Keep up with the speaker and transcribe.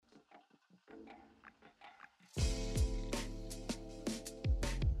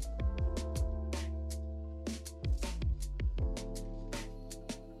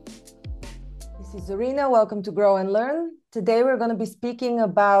This is Zarina. Welcome to Grow and Learn. Today we're going to be speaking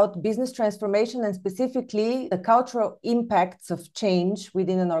about business transformation and specifically the cultural impacts of change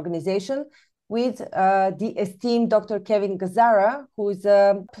within an organization with the esteemed Dr. Kevin Gazzara, who is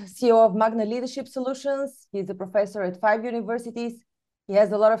a CEO of Magna Leadership Solutions. He's a professor at 5 universities. He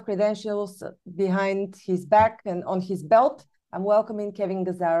has a lot of credentials behind his back and on his belt. I'm welcoming Kevin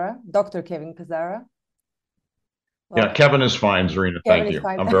Gazzara, Dr. Kevin Gazzara. Welcome. Yeah, Kevin is fine, Zarina. Kevin Thank is you.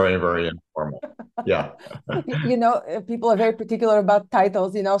 fine. I'm very, very informal. Yeah. You know, people are very particular about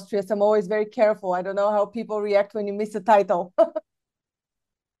titles in Austria, so I'm always very careful. I don't know how people react when you miss a title.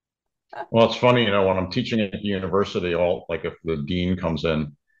 Well, it's funny, when I'm teaching at the university, like if the dean comes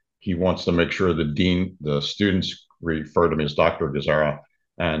in, he wants to make sure the students refer to me as Dr. Gazzara.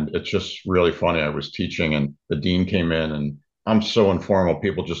 And it's just really funny. I was teaching and the dean came in and I'm so informal.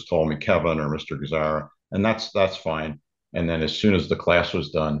 People just call me Kevin or Mr. Gazzara, and that's fine. And then as soon as the class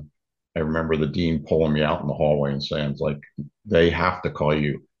was done, I remember the dean pulling me out in the hallway and saying, it's like, they have to call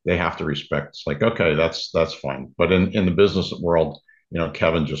you, they have to respect. It's like, okay, that's fine. But in the business world,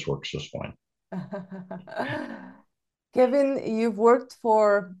 Kevin just works just fine. Kevin, you've worked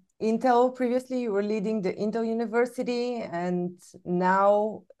for Intel previously. You were leading the Intel University, and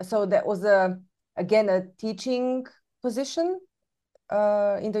now, so that was again a teaching position,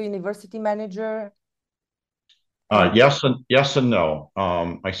 Intel University manager. Yes and no.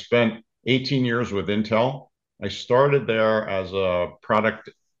 I spent 18 years with Intel. I started there as a product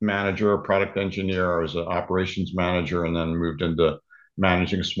manager, product engineer. I was an operations manager, and then moved into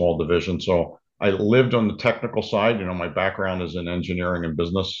managing a small division. So I lived on the technical side. My background is in engineering and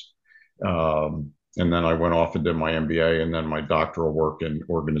business. And then I went off and did my MBA and then my doctoral work in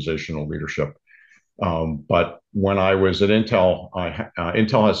organizational leadership. But when I was at Intel,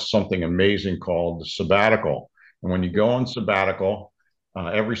 Intel has something amazing called sabbatical. And when you go on sabbatical,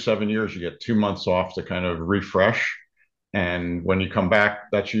 every 7 years, you get 2 months off to kind of refresh. And when you come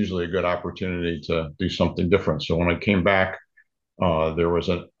back, that's usually a good opportunity to do something different. So when I came back, I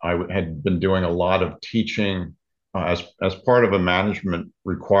had been doing a lot of teaching as part of a management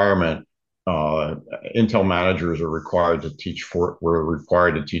requirement. Intel managers were required to teach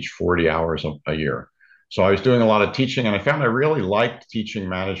 40 hours a year. So I was doing a lot of teaching, and I found I really liked teaching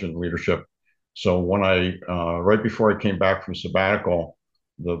management leadership. So when right before I came back from sabbatical,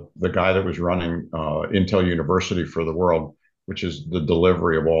 the guy that was running Intel University for the world, which is the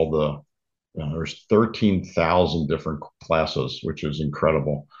delivery of all there's 13,000 different classes, which is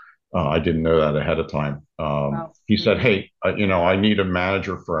incredible. I didn't know that ahead of time. Wow. He said, "Hey, I need a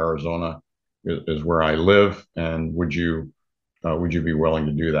manager for Arizona, is where I live, and would you be willing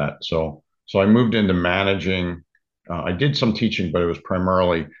to do that?" So I moved into managing. I did some teaching, but it was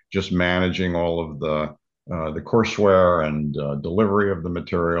primarily just managing all of the courseware and delivery of the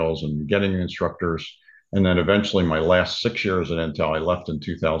materials and getting instructors. And then eventually, my last 6 years at Intel, I left in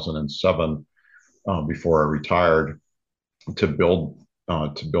 2007 before I retired to build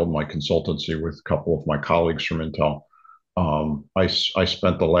my consultancy with a couple of my colleagues from Intel. I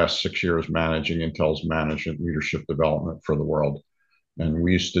spent the last 6 years managing Intel's management leadership development for the world. And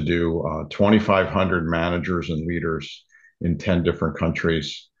we used to do 2,500 managers and leaders in 10 different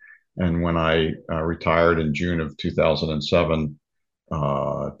countries. And when I retired in June of 2007,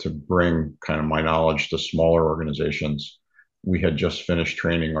 to bring kind of my knowledge to smaller organizations, we had just finished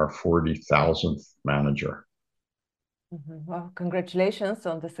training our 40,000th manager. Well, congratulations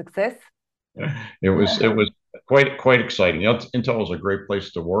on the success. It was quite exciting. Intel was a great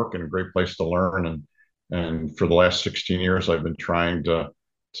place to work and a great place to learn, and for the last 16 years, I've been trying to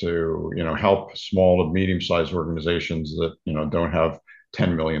help small to medium-sized organizations that don't have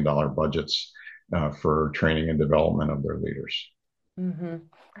 $10 million budgets for training and development of their leaders. Mm-hmm.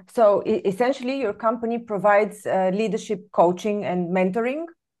 So essentially, your company provides leadership coaching and mentoring,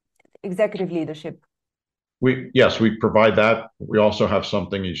 executive leadership. Yes, we provide that. We also have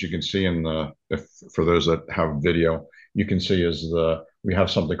something, as you can see for those that have video, you can see we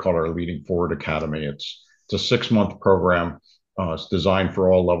have something called our Leading Forward Academy. It's a 6-month program. It's designed for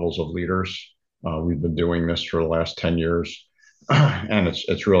all levels of leaders. We've been doing this for the last 10 years, and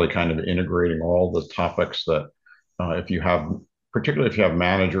it's really kind of integrating all the topics that particularly if you have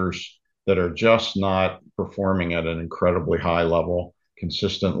managers that are just not performing at an incredibly high level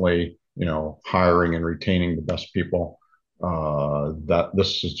consistently, hiring and retaining the best people, that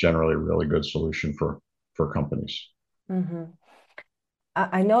this is generally a really good solution for companies. Mm-hmm.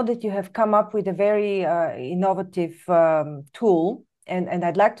 I know that you have come up with a very innovative tool, and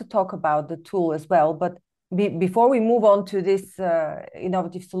I'd like to talk about the tool as well. But before we move on to this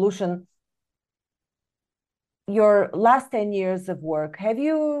innovative solution, your last 10 years of work, have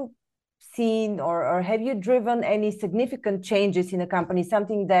you seen, or have you driven any significant changes in a company,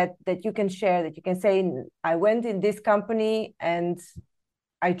 something that you can share, that you can say, I went in this company and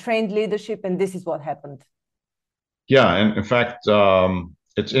I trained leadership and this is what happened? Yeah, and in fact,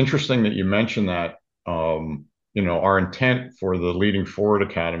 it's interesting that you mentioned that. Our intent for the Leading Forward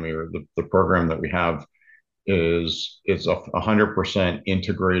Academy, or the program that we have, is it's a 100%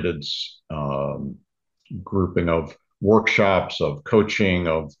 integrated grouping of workshops, of coaching,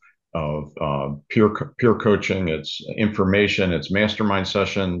 of peer coaching. It's information, it's mastermind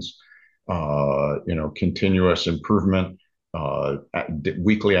sessions, continuous improvement,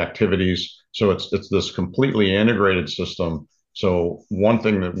 weekly activities. So it's this completely integrated system. So one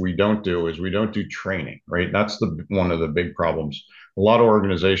thing that we don't do is we don't do training, right? That's one of the big problems. A lot of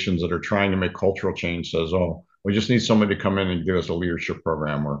organizations that are trying to make cultural change says, "Oh, we just need somebody to come in and give us a leadership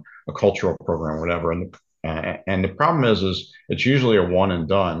program or a cultural program, whatever." And the problem is it's usually a one and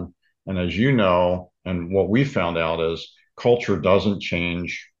done. And as you know, and what we found out is culture doesn't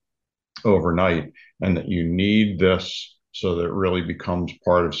change overnight, and that you need this so that it really becomes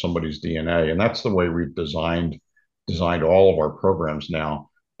part of somebody's DNA. And that's the way we've designed all of our programs now,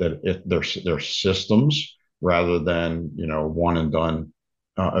 that they're systems rather than one and done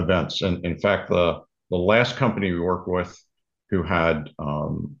events. And in fact, the last company we worked with, who had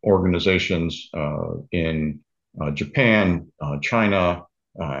organizations in Japan, China,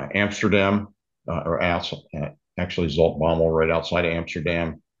 Amsterdam, or actually Zaltbommel right outside of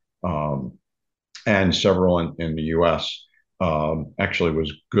Amsterdam, and several in the U.S. Actually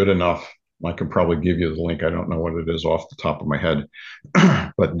was good enough. I can probably give you the link. I don't know what it is off the top of my head,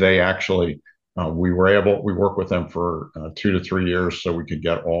 but they actually, we worked with them for 2 to 3 years so we could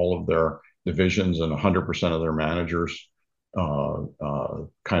get all of their divisions and 100% of their managers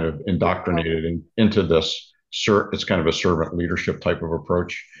kind of indoctrinated into this. It's kind of a servant leadership type of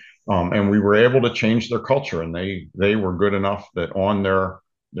approach. And we were able to change their culture, and they were good enough that on their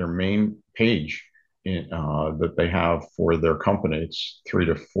main page that they have for their company, it's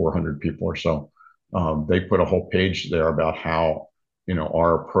 300 to 400 people or so. They put a whole page there about how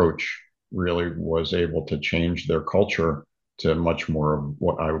our approach really was able to change their culture to much more of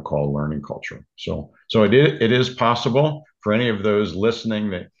what I would call a learning culture. So it is possible for any of those listening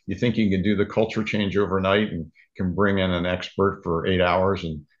that you think you can do the culture change overnight and can bring in an expert for 8 hours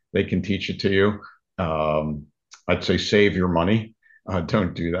and they can teach it to you. I'd say save your money.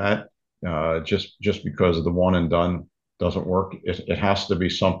 Don't do that. Just because the one and done doesn't work. It has to be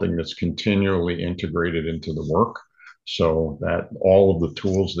something that's continually integrated into the work, so that all of the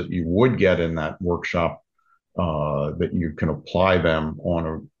tools that you would get in that workshop, that you can apply them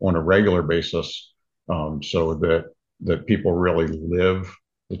on a regular basis, so that people really live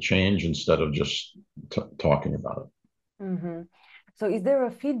the change instead of just talking about it. Mm-hmm. So is there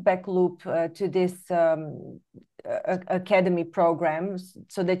a feedback loop to this academy programs,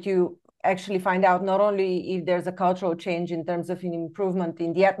 so that you actually find out not only if there's a cultural change in terms of an improvement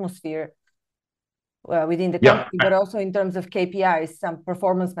in the atmosphere within the company, but also in terms of KPIs, some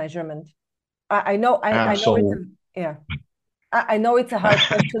performance measurement? I know it's a hard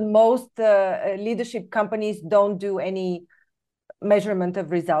question. Most leadership companies don't do any measurement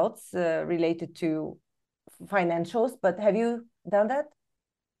of results related to financials, but have you done that?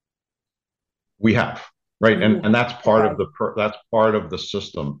 We have, right? And that's part of the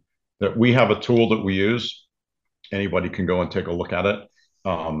system, that we have a tool that we use. Anybody can go and take a look at it.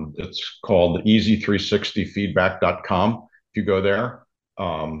 It's called easy360feedback.com. If you go there,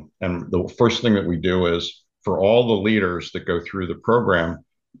 and the first thing that we do is, for all the leaders that go through the program,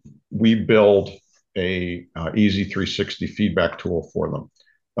 we build a easy360 feedback tool for them.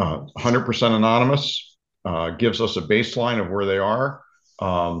 100% anonymous, gives us a baseline of where they are.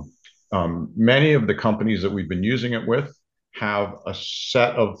 Many of the companies that we've been using it with have a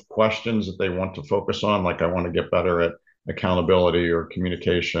set of questions that they want to focus on, like I want to get better at accountability or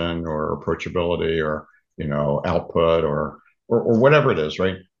communication or approachability or output or whatever it is,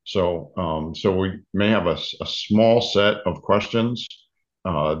 right? So we may have a small set of questions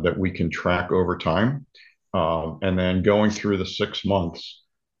that we can track over time, and then going through the 6 months,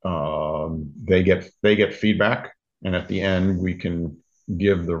 they get feedback, and at the end we can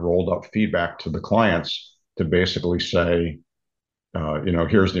give the rolled up feedback to the clients to basically say,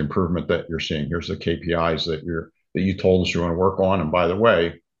 here's the improvement that you're seeing. Here's the KPIs that you told us you want to work on. And by the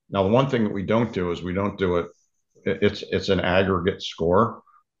way, now the one thing that we don't do is we don't do it. It's an aggregate score.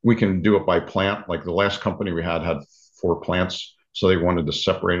 We can do it by plant. Like the last company we had 4 plants, so they wanted to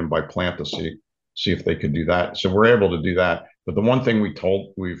separate them by plant to see if they could do that. So we're able to do that. But the one thing we've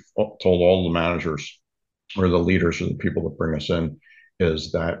told all the managers or the leaders or the people that bring us in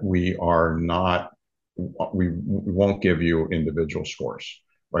is that we won't give you individual scores,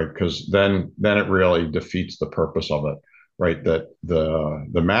 right? Because then it really defeats the purpose of it, right? That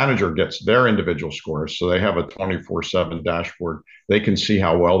the manager gets their individual scores, so they have a 24/7 dashboard. They can see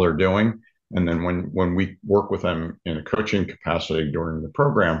how well they're doing, and then when we work with them in a coaching capacity during the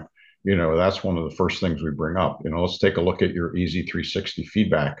program, that's one of the first things we bring up. Let's take a look at your Easy 360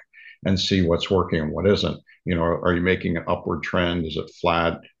 feedback and see what's working and what isn't. Are you making an upward trend? Is it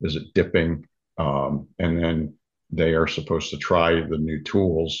flat? Is it dipping? And then they are supposed to try the new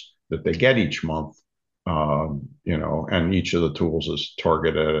tools that they get each month. And each of the tools is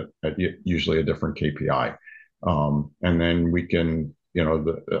targeted at usually a different KPI. And then we can,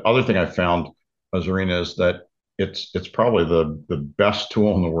 the other thing I found, Zarina, is that it's probably the best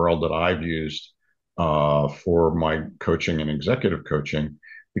tool in the world that I've used for my coaching and executive coaching,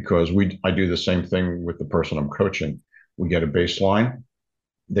 because I do the same thing with the person I'm coaching. We get a baseline.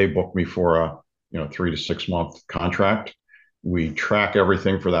 They book me for a 3 to 6 month contract. We track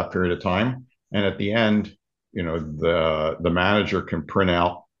everything for that period of time, and at the end, the manager can print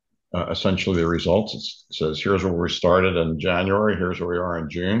out essentially the results. It says, here's where we started in January, here's where we are in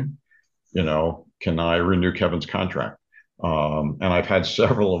June. Can I renew Kevin's contract? And I've had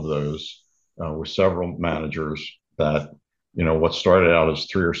several of those with several managers that what started out as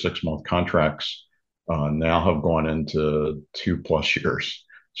 3 or 6 month contracts now have gone into 2+ years,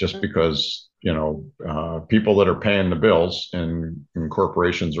 just because people that are paying the bills in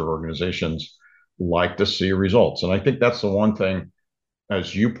corporations or organizations like to see results. And I think that's the one thing,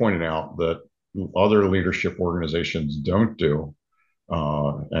 as you pointed out, that other leadership organizations don't do.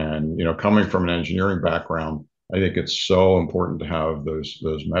 And coming from an engineering background, I think it's so important to have those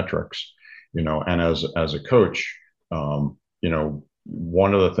metrics. And as a coach,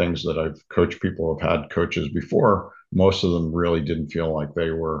 one of the things that I've coached people who have had coaches before, most of them really didn't feel like they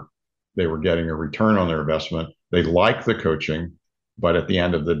were getting a return on their investment. They liked the coaching, but at the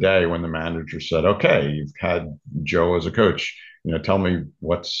end of the day, when the manager said, "Okay, you've had Joe as a coach, tell me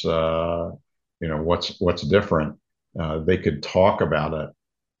what's different," they could talk about it,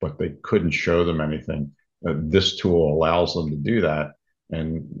 but they couldn't show them anything. This tool allows them to do that,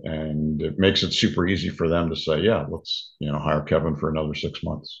 and it makes it super easy for them to say, "Yeah, let's hire Kevin for another 6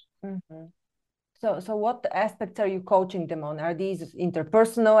 months." Mm-hmm. So what aspects are you coaching them on? Are these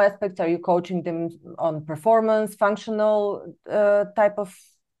interpersonal aspects? Are you coaching them on performance, functional type of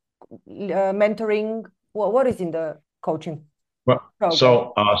mentoring? What is in the coaching Well, program?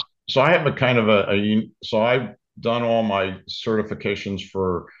 so I have a kind of so I've done all my certifications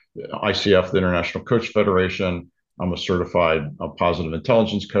for ICF, the International Coach Federation. I'm a certified positive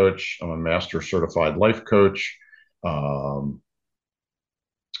intelligence coach. I'm a master certified life coach. Um,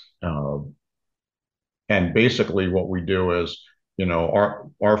 uh, And basically what we do is,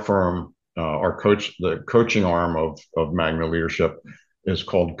 our firm, the coaching arm of Magna Leadership is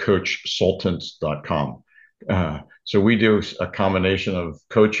called coachsultants.com. So we do a combination of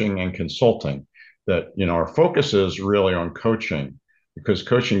coaching and consulting. That, our focus is really on coaching, because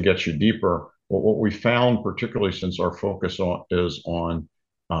coaching gets you deeper. But what we found, particularly since our focus is on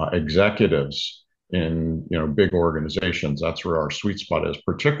executives in big organizations, that's where our sweet spot is.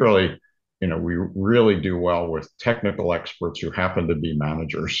 Particularly, we really do well with technical experts who happen to be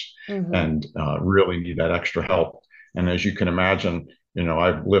managers, mm-hmm. and really need that extra help. And as you can imagine,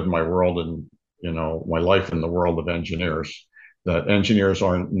 I've lived my world in, my life in the world of engineers, that engineers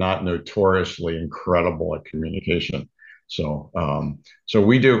are not notoriously incredible at communication. So,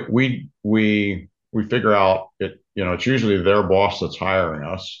 we figure out it, it's usually their boss that's hiring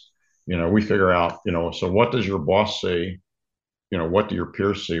us. We figure out, so what does your boss see? What do your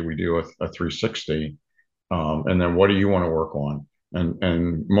peers see? We do a 360, and then what do you want to work on?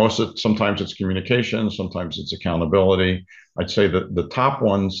 And sometimes it's communication, sometimes it's accountability. I'd say that the top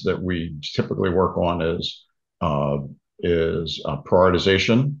ones that we typically work on is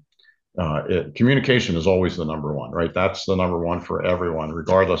prioritization. Communication is always the number one, right? That's the number one for everyone,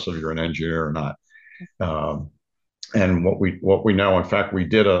 regardless if you're an engineer or not. And what we know, in fact, we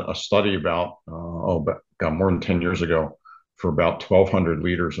did a study about more than 10 years ago for about 1,200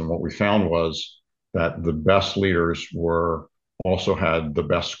 leaders, and what we found was that the best leaders also had the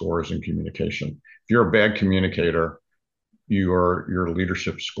best scores in communication. If you're a bad communicator, your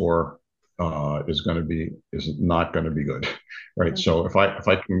leadership score is not going to be good, right? Mm-hmm. So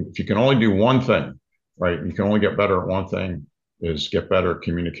if you can only do one thing, right, you can only get better at one thing, is get better at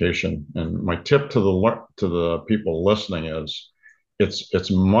communication. And my tip to the people listening is, it's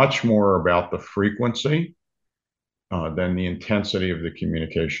much more about the frequency than the intensity of the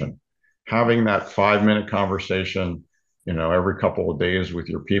communication. Having that 5-minute conversation every couple of days with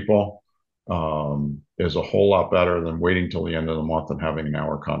your people is a whole lot better than waiting till the end of the month and having an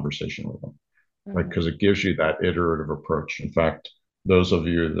hour conversation with them, right? Because it gives you that iterative approach. In fact, those of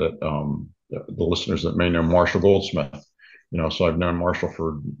you that the listeners that may know Marshall Goldsmith, so I've known Marshall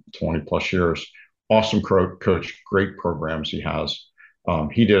for 20 plus years. Awesome coach, great programs he has.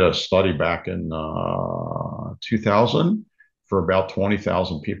 He did a study back in 2000 for about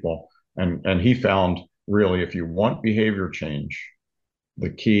 20,000 people, and he found really if you want behavior change, the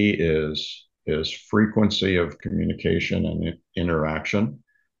key is frequency of communication and interaction,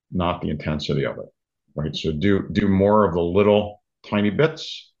 not the intensity of it, right? So do more of the little tiny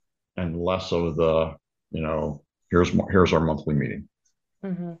bits and less of the, here's our monthly meeting.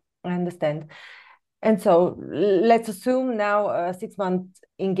 Mm-hmm. I understand. And so let's assume now a 6-month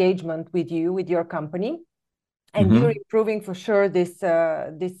engagement with you, with your company, and you're improving for sure this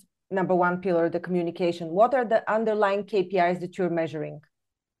number one pillar, the communication. What are the underlying KPIs that you're measuring?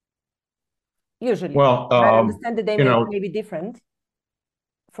 Usually, well, I understand that they may be different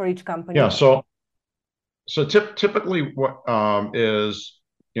for each company. Yeah. So typically, what is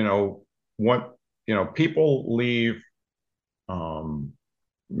what people leave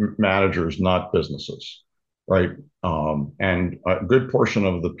managers, not businesses, right? And a good portion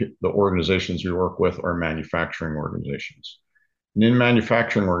of the organizations we work with are manufacturing organizations. And in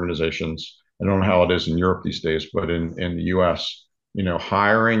manufacturing organizations, I don't know how it is in Europe these days, but in the US,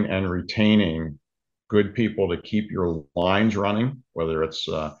 hiring and retaining good people to keep your lines running, whether it's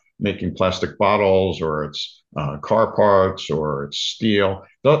making plastic bottles or it's car parts or it's steel,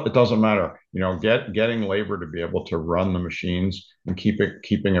 it doesn't matter. Getting labor to be able to run the machines and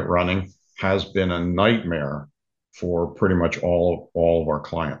keeping it running has been a nightmare for pretty much all of our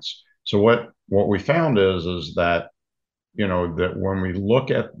clients. So what we found is that that when we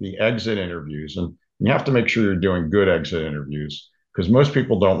look at the exit interviews, and you have to make sure you're doing good exit interviews because most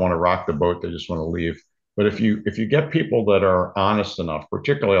people don't want to rock the boat, they just want to leave. But if you get people that are honest enough,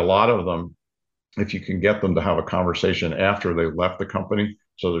 particularly a lot of them, if you can get them to have a conversation after they left the company,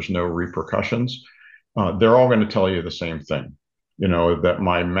 so there's no repercussions, they're all going to tell you the same thing. That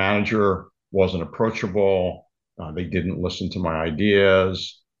my manager wasn't approachable, they didn't listen to my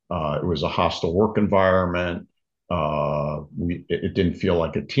ideas, it was a hostile work environment, it didn't feel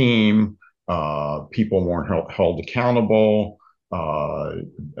like a team, people weren't held accountable,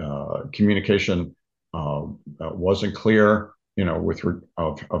 communication wasn't clear,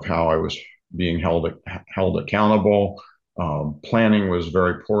 of how I was being held accountable. Planning was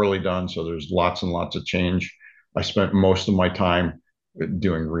very poorly done, so there's lots and lots of change. I spent most of my time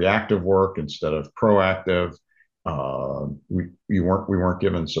doing reactive work instead of proactive. We weren't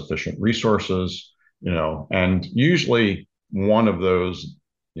given sufficient resources, and usually one of those,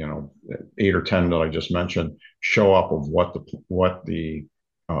 8 or 10 that I just mentioned show up of what the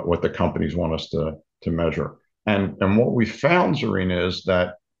companies want us to measure. And what we found, Zarina, is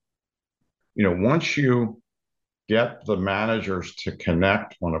that once you get the managers to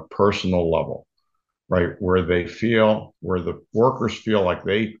connect on a personal level, right, where the workers feel like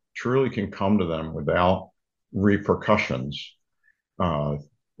they truly can come to them without repercussions,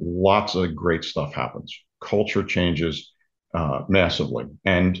 lots of great stuff happens. Culture changes massively,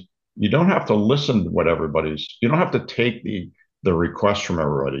 and you don't have to listen to you don't have to take the request from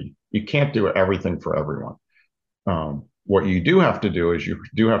everybody. You can't do everything for everyone. What you do have to do is you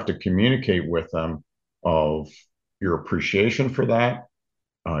do have to communicate with them of your appreciation for that.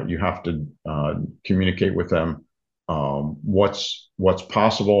 You have to communicate with them what's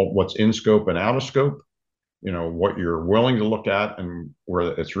possible, what's in scope and out of scope, what you're willing to look at and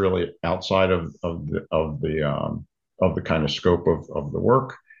where it's really outside of the kind of scope of the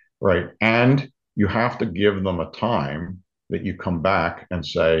work, right? And you have to give them a time that you come back and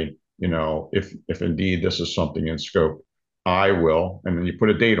say, if indeed this is something in scope, I will, and then you put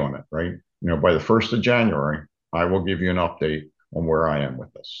a date on it, right? By the 1st of January, I will give you an update on where I am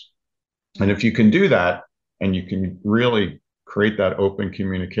with this. And if you can do that, and you can really create that open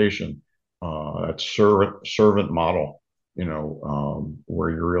communication, that servant model,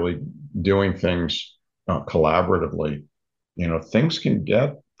 where you're really doing things collaboratively, things can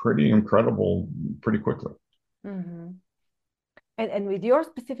get pretty incredible pretty quickly. Mm-hmm. And with your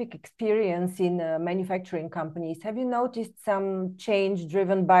specific experience in manufacturing companies, have you noticed some change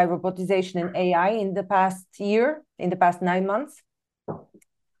driven by robotization and AI in the past year, in the past 9 months?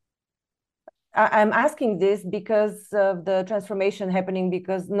 I'm asking this because of the transformation happening,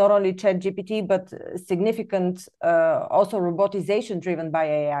 because not only ChatGPT, but significant also robotization driven by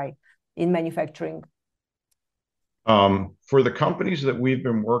AI in manufacturing. For the companies that we've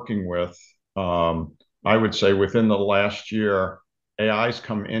been working with, I would say within the last year, AI's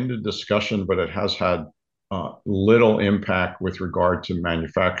come into discussion, but it has had little impact with regard to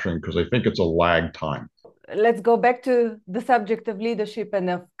manufacturing because I think it's a lag time. Let's go back to the subject of leadership and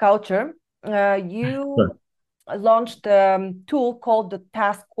of culture. You launched a tool called the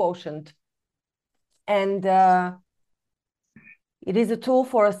Task Quotient, and it is a tool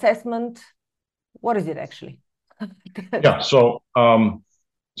for assessment. What is it actually? Yeah, so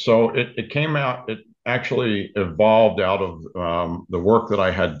it came out. It actually evolved out of the work that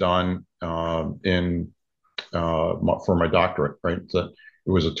I had done for my doctorate. Right, so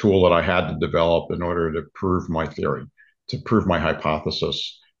it was a tool that I had to develop in order to prove my theory, to prove my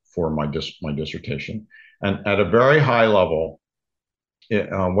hypothesis for my dissertation. And at a very high level,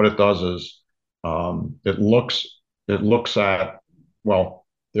 what it does is it looks at, well,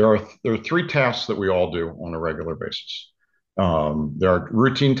 there are three tasks that we all do on a regular basis. There are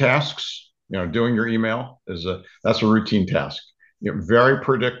routine tasks. Doing your email that's a routine task. Very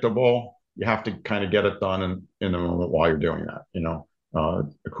predictable. You have to kind of get it done in the moment while you're doing that.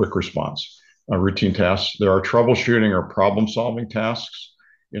 A quick response. Routine tasks. There are troubleshooting or problem solving tasks.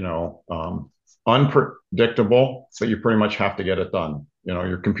 Unpredictable, but you pretty much have to get it done.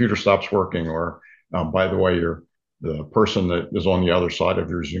 Your computer stops working, or by the way, the person that is on the other side of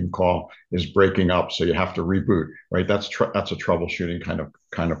your Zoom call is breaking up, so you have to reboot. Right, that's a troubleshooting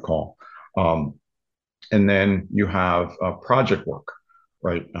kind of call. And then you have project work,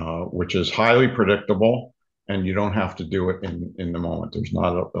 right, which is highly predictable, and you don't have to do it in the moment. There's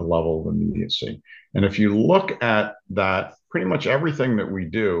not a level of immediacy. And if you look at that, pretty much everything that we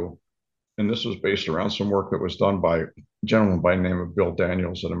do, and this was based around some work that was done by a gentleman by the name of Bill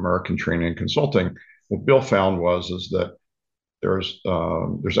Daniels at American Training and Consulting. What Bill found is that there's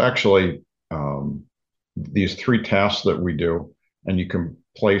actually these three tasks that we do, and you can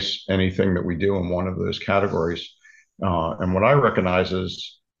place anything that we do in one of those categories. And what I recognize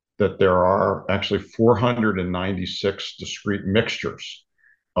is that there are actually 496 discrete mixtures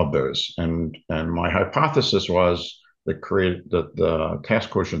of those. And my hypothesis was that the task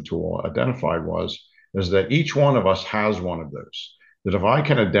quotient tool identified is that each one of us has one of those. That if I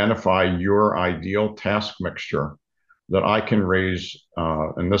can identify your ideal task mixture, that I can raise,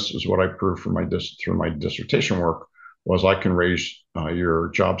 and this is what I proved through my dissertation work, was I can raise your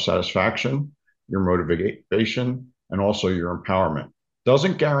job satisfaction, your motivation, and also your empowerment.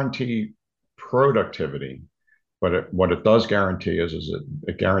 Doesn't guarantee productivity, but what it does guarantee is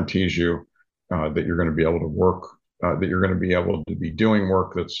it guarantees you that you're going to be able to work, that you're going to be able to be doing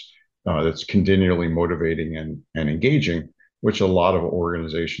work that's continually motivating and engaging, which a lot of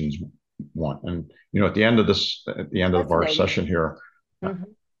organizations want. And at the end of our session here, mm-hmm.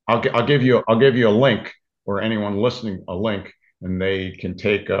 I'll give you a link, or anyone listening a link, and they can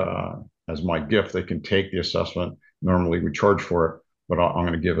take as my gift. They can take the assessment. Normally we charge for it, but I'm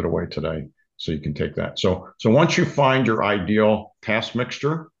going to give it away today, so you can take that. So once you find your ideal task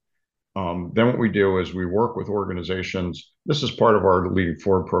mixture, then what we do is we work with organizations. This is part of our Leading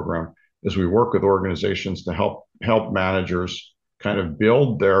Forward program. Is we work with organizations to help managers kind of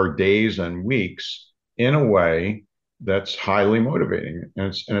build their days and weeks in a way that's highly motivating.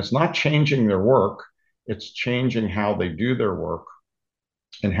 And it's not changing their work, it's changing how they do their work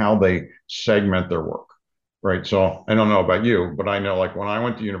and how they segment their work, right? So I don't know about you, but I know, like, when I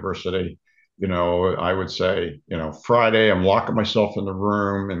went to university, I would say, Friday, I'm locking myself in the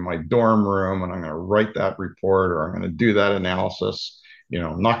room, in my dorm room, and I'm going to write that report, or I'm going to do that analysis.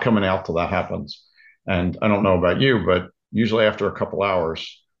 I'm not coming out till that happens. And I don't know about you, but usually after a couple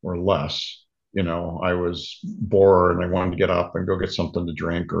hours or less, I was bored and I wanted to get up and go get something to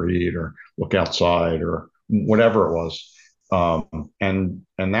drink or eat or look outside or whatever it was. And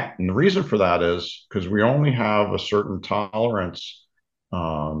the reason for that is because we only have a certain tolerance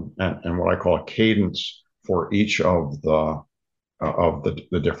and what I call a cadence for each of the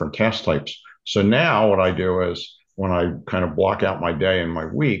different task types. So now what I do is, when I kind of block out my day and my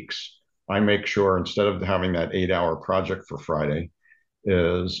weeks, I make sure, instead of having that 8-hour project for Friday,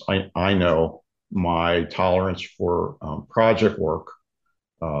 is I know my tolerance for project work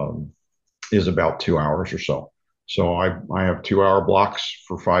is about 2 hours or so. So I have 2-hour blocks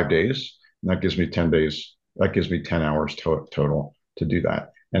for 5 days, and that gives me 10 days. That gives me 10 hours total to do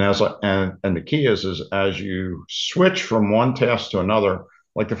that. And and the key is as you switch from one task to another,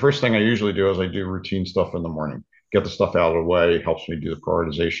 like the first thing I usually do is I do routine stuff in the morning, get the stuff out of the way, helps me do the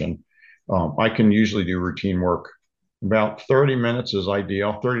prioritization. I can usually do routine work. About 30 minutes is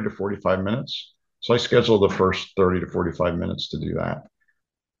ideal, 30 to 45 minutes. So I schedule the first 30 to 45 minutes to do that.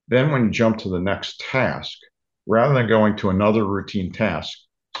 Then when you jump to the next task, rather than going to another routine task,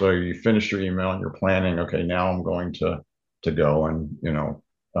 So you finish your email and you're planning, okay, now I'm going to go and,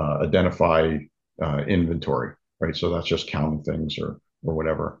 identify inventory, right? So that's just counting things or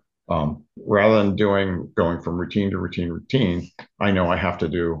whatever. Rather than going from routine to routine, I know I have to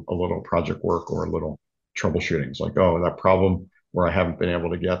do a little project work or a little troubleshooting. It's like, oh, that problem where I haven't been able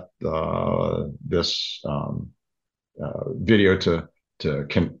to get this video to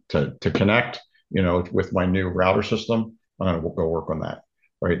connect, with my new router system. I'm going to go work on that,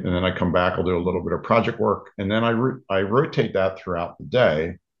 right? And then I come back, I'll do a little bit of project work, and then I rotate that throughout the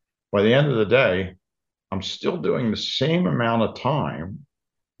day. By the end of the day, I'm still doing the same amount of time.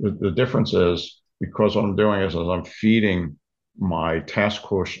 The difference is because what I'm doing is I'm feeding my task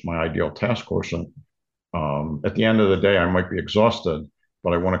quotient, my ideal task quotient. At the end of the day, I might be exhausted,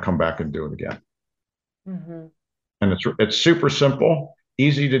 but I want to come back and do it again. Mm-hmm. And it's super simple,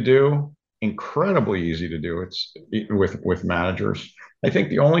 easy to do, incredibly easy to do. It's with managers. I think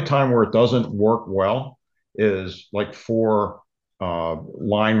the only time where it doesn't work well is like for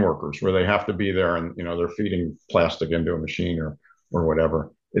line workers, where they have to be there and they're feeding plastic into a machine or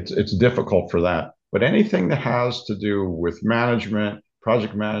whatever. It's difficult for that. But anything that has to do with management,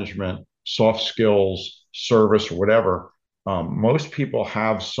 project management, soft skills, service, whatever, most people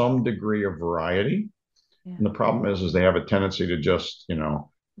have some degree of variety. Yeah. And the problem is they have a tendency to just,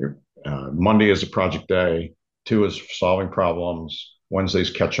 Monday is a project day, two is solving problems, Wednesday's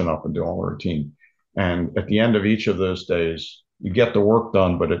catching up and doing a routine. And at the end of each of those days, you get the work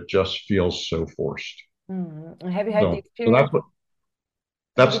done, but it just feels so forced. Mm-hmm. Have you had the So experience?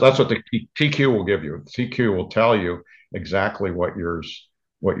 that's what the TQ will give you. The TQ will tell you exactly what yours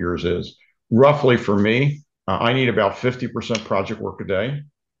is. Roughly for me, I need about 50% project work a day.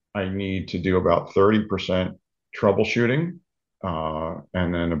 I need to do about 30% troubleshooting,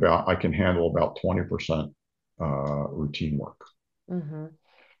 and then I can handle about 20% routine work. Mm-hmm.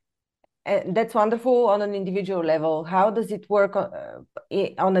 That's wonderful on an individual level. How does it work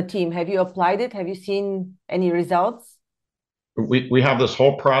on a team? Have you applied it? Have you seen any results? We have this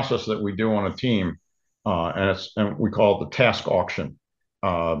whole process that we do on a team, and we call it the task auction.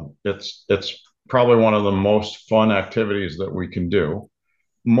 It's probably one of the most fun activities that we can do.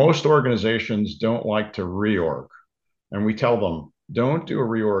 Most organizations don't like to reorg, and we tell them don't do a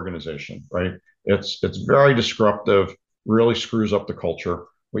reorganization, right? It's very disruptive, really screws up the culture.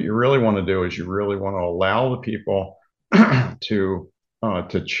 What you really want to do is you really want to allow the people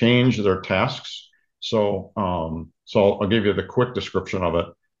to change their tasks. So I'll give you the quick description of it.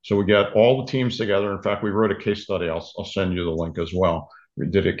 So we get all the teams together. In fact, we wrote a case study. I'll send you the link as well. We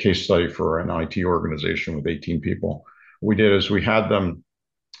did a case study for an IT organization with 18 people. What we did is we had them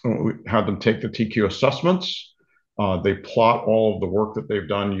take the TQ assessments. They plot all of the work that they've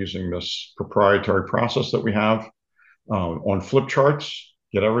done using this proprietary process that we have on flip charts,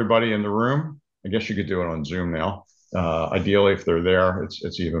 get everybody in the room. I guess you could do it on Zoom now. Ideally, if they're there,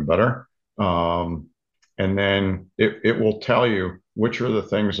 it's even better. And then it will tell you which are the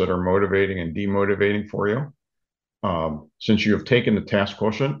things that are motivating and demotivating for you. Since you have taken the task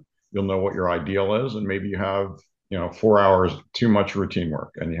quotient, you'll know what your ideal is, and maybe you have 4 hours too much routine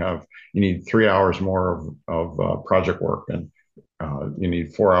work, and you need 3 hours more of project work, and you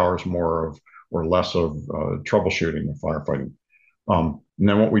need 4 hours more of or less of troubleshooting and firefighting. And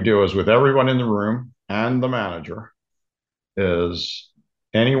then what we do is with everyone in the room and the manager is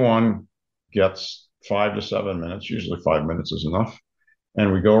anyone gets 5 to 7 minutes. Usually 5 minutes is enough,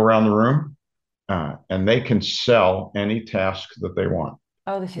 and we go around the room, and they can sell any task that they want.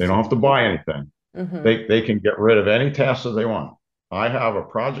 Oh, this They is don't have to buy anything. Mm-hmm. They can get rid of any task that they want. I have a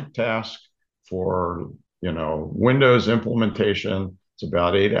project task for Windows implementation. It's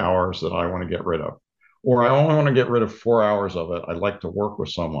about 8 hours that I want to get rid of, or I only want to get rid of 4 hours of it. I'd like to work with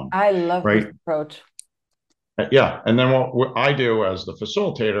someone. I love this right? approach. Yeah, and then what I do as the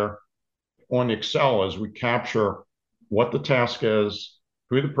facilitator on Excel is we capture what the task is,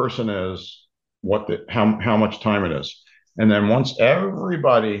 who the person is, how much time it is. And then once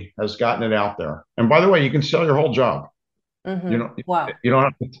everybody has gotten it out there, and by the way, you can sell your whole job. Mm-hmm. Wow. You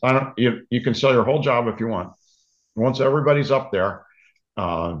don't have to, you can sell your whole job if you want. Once everybody's up there,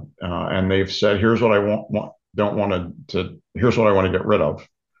 and they've said, here's what I don't want here's what I want to get rid of.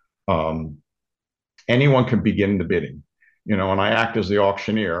 Anyone can begin the bidding, and I act as the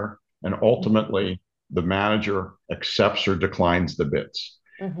auctioneer, and ultimately the manager accepts or declines the bids.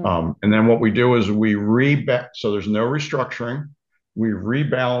 Mm-hmm. And then what we do is so there's no restructuring. We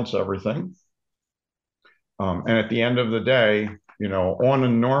rebalance everything. And at the end of the day,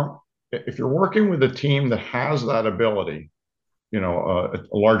 if you're working with a team that has that ability, a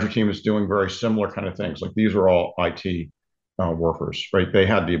larger team is doing very similar kind of things. Like these are all IT workers, right? They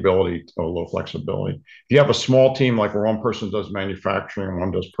had the ability to a little flexibility. If you have a small team, like where one person does manufacturing,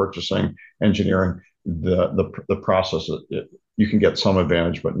 one does purchasing, engineering, the process, you can get some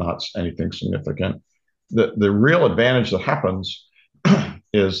advantage, but not anything significant. The real advantage that happens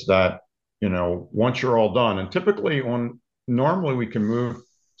is that, once you're all done, and typically normally we can move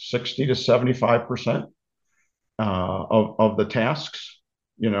 60 to 75% of the tasks,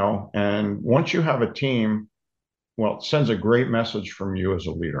 and once you have a team, well, it sends a great message from you as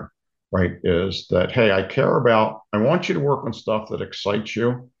a leader, right? Is that, hey, I want you to work on stuff that excites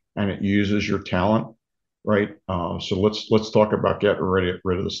you and it uses your talent, right? So let's talk about getting rid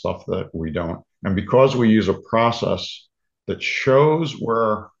of the stuff that we don't. And because we use a process that shows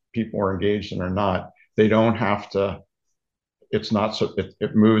where people are engaged and are not, they don't have to. It's not so.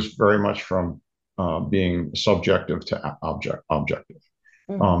 It moves very much from being subjective to objective.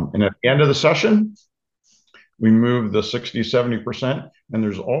 Mm-hmm. And at the end of the session, we move the 60, 70%, and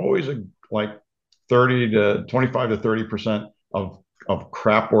there's always like 25 to 30% of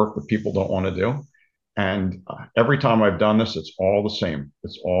crap work that people don't want to do. And every time I've done this, it's all the same.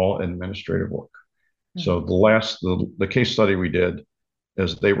 It's all administrative work. Mm-hmm. So the case study we did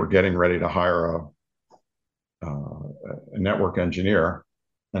is they were getting ready to hire a network engineer,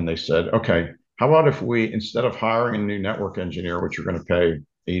 and they said, okay, how about if we, instead of hiring a new network engineer, which you're going to pay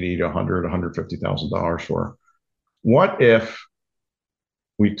 80 to 100, $150,000 for, what if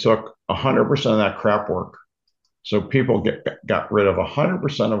we took 100% of that crap work? So people got rid of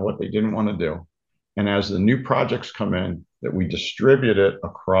 100% of what they didn't want to do. And as the new projects come in, that we distribute it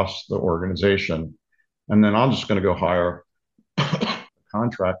across the organization. And then I'm just going to go hire a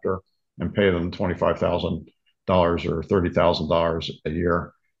contractor and pay them $25,000 or $30,000 a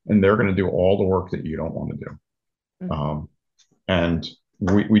year. And they're going to do all the work that you don't want to do. Mm-hmm. And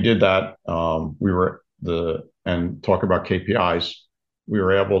we did that. And talk about KPIs, we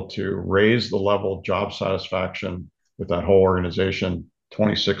were able to raise the level of job satisfaction with that whole organization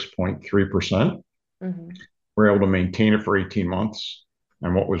 26.3%. Mm-hmm. We're able to maintain it for 18 months.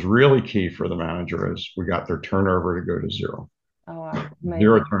 And what was really key for the manager is we got their turnover to go to zero. Oh, wow.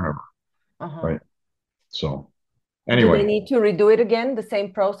 Zero turnover. Right. So anyway. Do they need to redo it again, the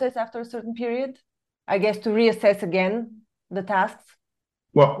same process after a certain period? I guess to reassess again the tasks?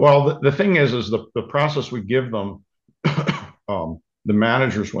 Well, the thing is the process we give them, the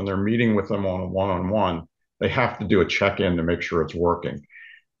managers, when they're meeting with them on a one-on-one, they have to do a check-in to make sure it's working.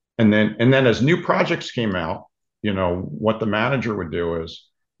 And then as new projects came out, what the manager would do is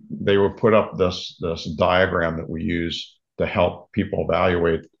they would put up this diagram that we use to help people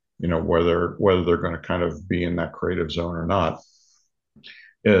evaluate, whether they're going to kind of be in that creative zone or not.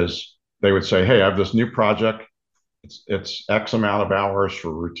 Is they would say, hey, I have this new project. It's X amount of hours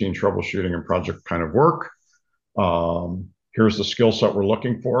for routine troubleshooting and project kind of work. Here's the skill set we're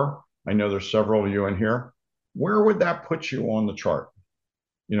looking for. I know there's several of you in here. Where would that put you on the chart?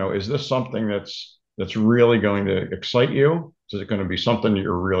 Is this something that's really going to excite you? Is it going to be something that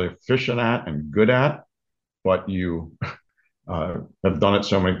you're really efficient at and good at, but you have done it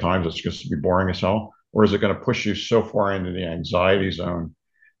so many times it's just to be boring as hell? Or is it going to push you so far into the anxiety zone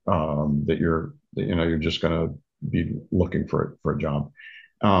that you're just going to be looking for a job?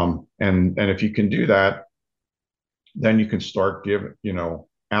 And if you can do that, then you can start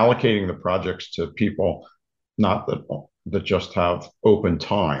allocating the projects to people, not that just have open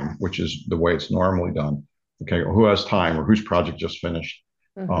time, which is the way it's normally done. Okay, or who has time, or whose project just finished.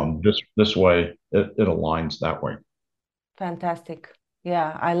 Mm-hmm. This way, it aligns that way. Fantastic.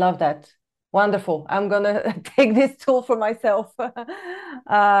 Yeah, I love that. Wonderful. I'm gonna take this tool for myself.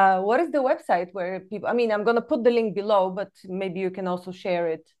 What is the website where people? I'm gonna put the link below, but maybe you can also share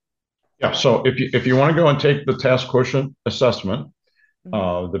it. Yeah. So if you want to go and take the Task Quotient assessment,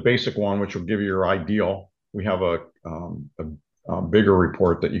 mm-hmm. The basic one, which will give you your ideal, we have a bigger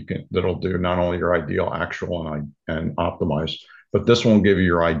report that'll do not only your ideal, actual, and optimized, but this one will give you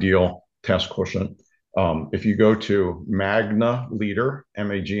your ideal Task Quotient. If you go to Magna Leader,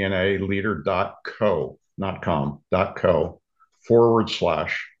 MAGNA leader.co, not com, .co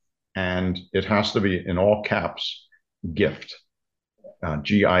 / and it has to be in all caps, GIFT,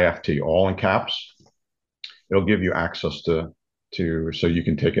 GIFT, all in caps. It'll give you access to so you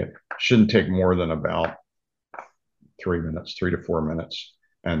can take it. Shouldn't take more than about 3 to 4 minutes,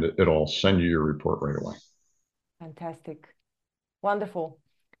 and it'll send you your report right away. Fantastic. Wonderful.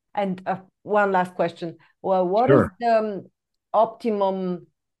 And one last question. Well, what Sure. is the optimum,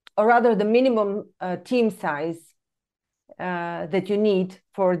 or rather the minimum team size that you need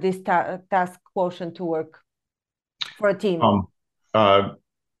for this task quotient to work for a team?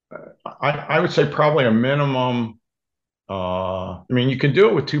 I would say probably a minimum I mean, you can do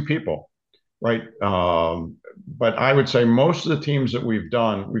it with two people, right? But I would say most of the teams that we've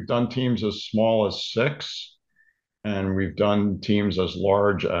done teams as small as 6, and we've done teams as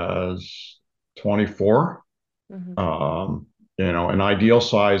large as 24. Mhm. An ideal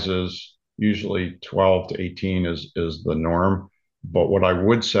size is usually 12 to 18 is the norm. But what I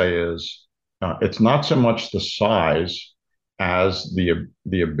would say is it's not so much the size as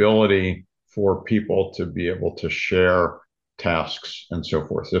the ability for people to be able to share tasks and so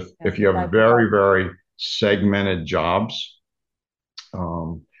forth. Yeah, If the you have type of. very, very segmented jobs,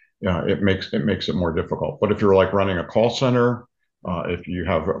 it makes it more difficult. But if you're like running a call center, if you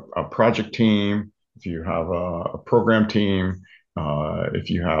have a project team, if you have a program team, if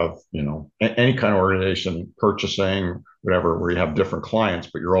you have any kind of organization, purchasing, whatever, where you have different clients,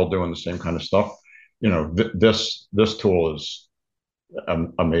 but you're all doing the same kind of stuff, this tool is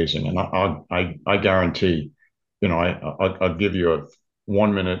amazing, and I guarantee, I'll give you a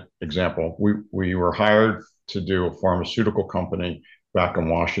 1-minute example. We were hired to do a pharmaceutical company back in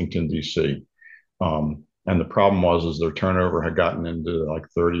Washington, D.C. And the problem was their turnover had gotten into like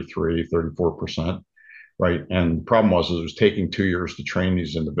 33, 34%, right? And the problem was it was taking 2 years to train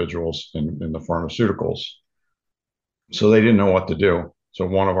these individuals in the pharmaceuticals. So they didn't know what to do. So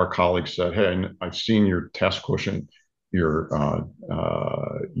one of our colleagues said, "Hey, I've seen your task quotient, your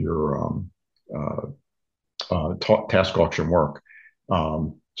task auction work."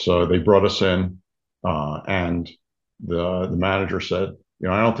 So they brought us in, and the manager said,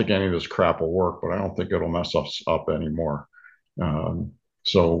 "I don't think any of this crap will work, but I don't think it'll mess us up anymore."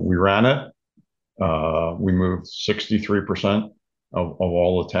 So we ran it. We moved 63% of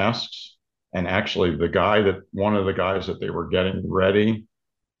all the tasks. And actually, one of the guys that they were getting ready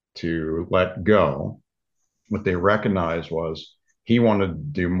to let go, what they recognized was he wanted to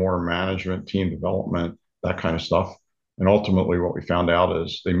do more management, team development, that kind of stuff. And ultimately, what we found out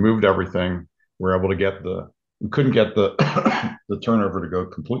is they moved everything. We couldn't get the the turnover to go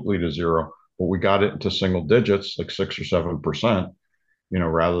completely to zero, but we got it into single digits, like 6 or 7%,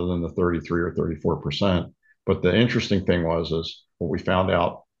 rather than the 33 or 34%. But the interesting thing is what we found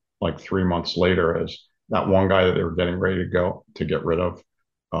out like 3 months later is that one guy that they were getting ready to get rid of,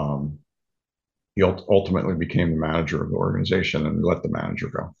 he ultimately became the manager of the organization, and we let the manager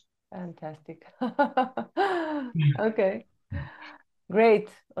go. Fantastic. Okay, great.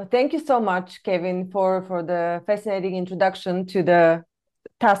 Well, thank you so much, Kevin, for the fascinating introduction to the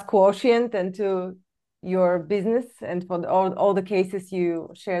task quotient and to your business, and for all the cases you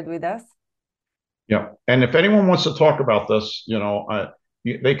shared with us. Yeah. And if anyone wants to talk about this,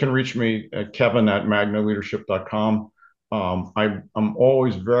 they can reach me at kevin@magnaleadership.com. I'm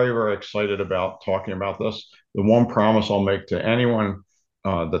always very, very excited about talking about this. The one promise I'll make to anyone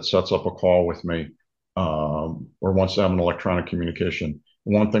that sets up a call with me, or wants to have an electronic communication,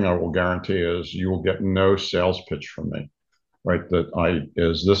 one thing I will guarantee is you will get no sales pitch from me, right?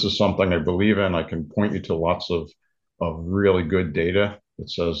 This is something I believe in. I can point you to lots of really good data that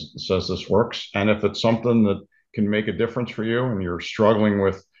says this works. And if it's something that can make a difference for you and you're struggling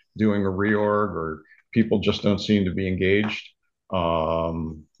with doing a reorg, or people just don't seem to be engaged,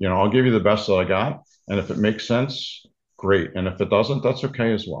 I'll give you the best that I got. And if it makes sense, great. And if it doesn't, that's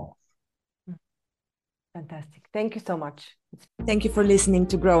okay as well. Fantastic. Thank you so much. Thank you for listening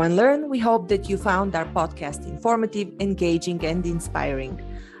to Grow and Learn. We hope that you found our podcast informative, engaging, and inspiring.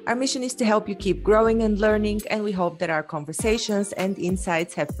 Our mission is to help you keep growing and learning, and we hope that our conversations and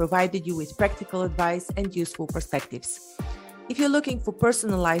insights have provided you with practical advice and useful perspectives. If you're looking for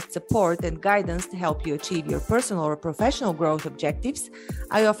personalized support and guidance to help you achieve your personal or professional growth objectives,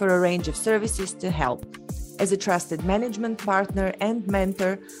 I offer a range of services to help. As a trusted management partner and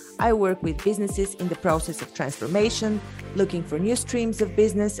mentor, I work with businesses in the process of transformation, looking for new streams of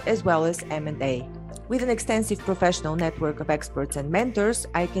business, as well as M&A. With an extensive professional network of experts and mentors,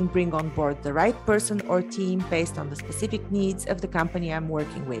 I can bring on board the right person or team based on the specific needs of the company I'm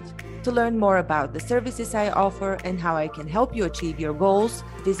working with. To learn more about the services I offer and how I can help you achieve your goals,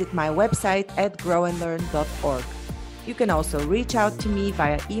 visit my website at growandlearn.org. You can also reach out to me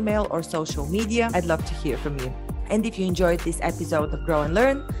via email or social media. I'd love to hear from you. And if you enjoyed this episode of Grow and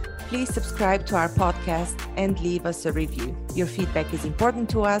Learn, please subscribe to our podcast and leave us a review. Your feedback is important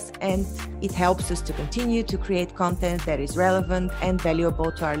to us, and it helps us to continue to create content that is relevant and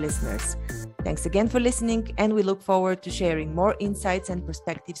valuable to our listeners. Thanks again for listening, and we look forward to sharing more insights and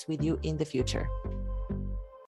perspectives with you in the future.